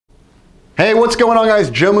Hey, what's going on guys?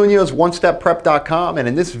 Joe Munoz, OneStepPrep.com, and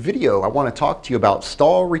in this video I want to talk to you about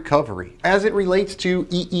stall recovery as it relates to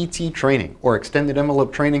EET training or extended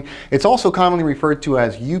envelope training. It's also commonly referred to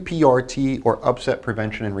as UPRT or upset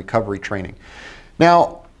prevention and recovery training.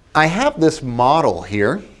 Now, I have this model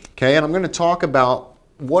here, okay, and I'm going to talk about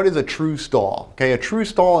what is a true stall. Okay, a true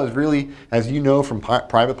stall is really, as you know from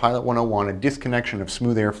Private Pilot 101, a disconnection of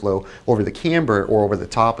smooth airflow over the camber or over the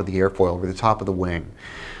top of the airfoil, over the top of the wing.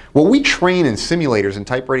 What we train in simulators and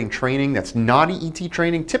type rating training that's not EET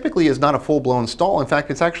training typically is not a full-blown stall. In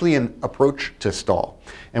fact, it's actually an approach to stall.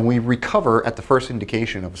 And we recover at the first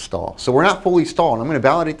indication of a stall. So we're not fully stalled. I'm going to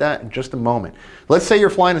validate that in just a moment. Let's say you're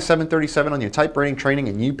flying a 737 on your type rating training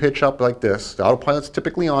and you pitch up like this. The autopilot's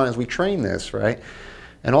typically on as we train this, right?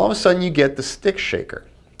 And all of a sudden you get the stick shaker.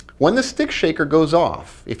 When the stick shaker goes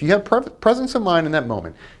off, if you have presence of mind in that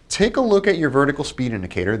moment, take a look at your vertical speed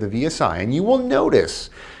indicator, the VSI, and you will notice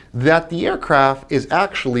that the aircraft is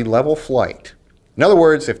actually level flight. In other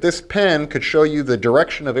words, if this pen could show you the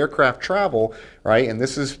direction of aircraft travel, right, and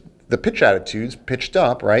this is the pitch attitudes pitched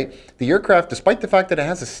up, right, the aircraft, despite the fact that it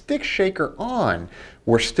has a stick shaker on,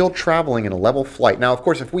 we're still traveling in a level flight. Now, of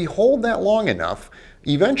course, if we hold that long enough,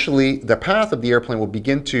 eventually the path of the airplane will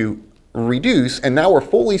begin to reduce, and now we're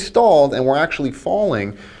fully stalled and we're actually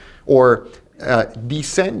falling or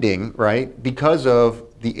descending, right, because of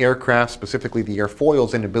the aircraft, specifically the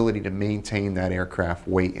airfoil's inability to maintain that aircraft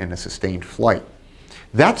weight in a sustained flight.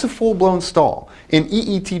 That's a full-blown stall. In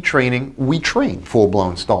EET training, we train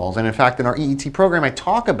full-blown stalls. And in fact, in our EET program, I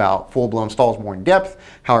talk about full-blown stalls more in depth,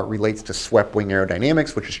 how it relates to swept wing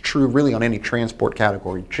aerodynamics, which is true really on any transport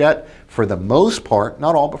category jet for the most part,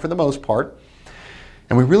 not all, but for the most part.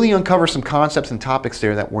 And we really uncover some concepts and topics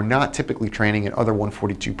there that we're not typically training in other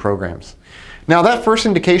 142 programs. Now, that first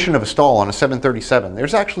indication of a stall on a 737,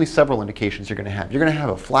 there's actually several indications you're going to have. You're going to have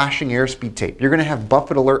a flashing airspeed tape. You're going to have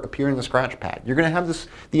buffet alert appear in the scratch pad. You're going to have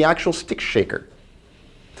the actual stick shaker.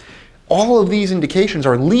 All of these indications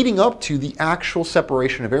are leading up to the actual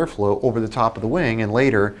separation of airflow over the top of the wing and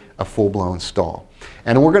later a full-blown stall.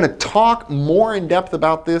 And we're going to talk more in depth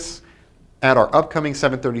about this at our upcoming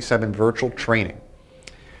 737 virtual training.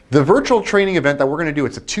 The virtual training event that we're going to do,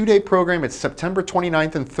 it's a 2-day program. It's September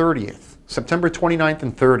 29th and 30th. September 29th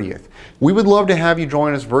and 30th. We would love to have you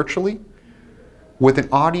join us virtually with an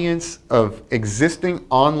audience of existing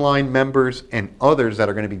online members and others that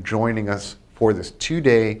are going to be joining us for this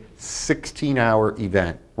 2-day, 16-hour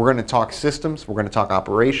event. We're going to talk systems. We're going to talk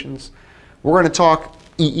operations. We're going to talk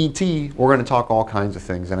EET. We're going to talk all kinds of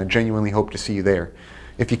things, and I genuinely hope to see you there.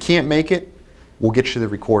 If you can't make it, we'll get you the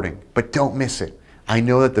recording, but don't miss it. I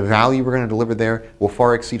know that the value we're going to deliver there will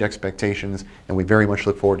far exceed expectations, and we very much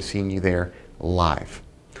look forward to seeing you there live.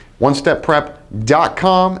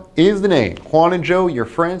 OneStepPrep.com is the name. Juan and Joe, your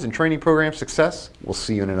friends in training program success. We'll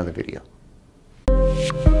see you in another video.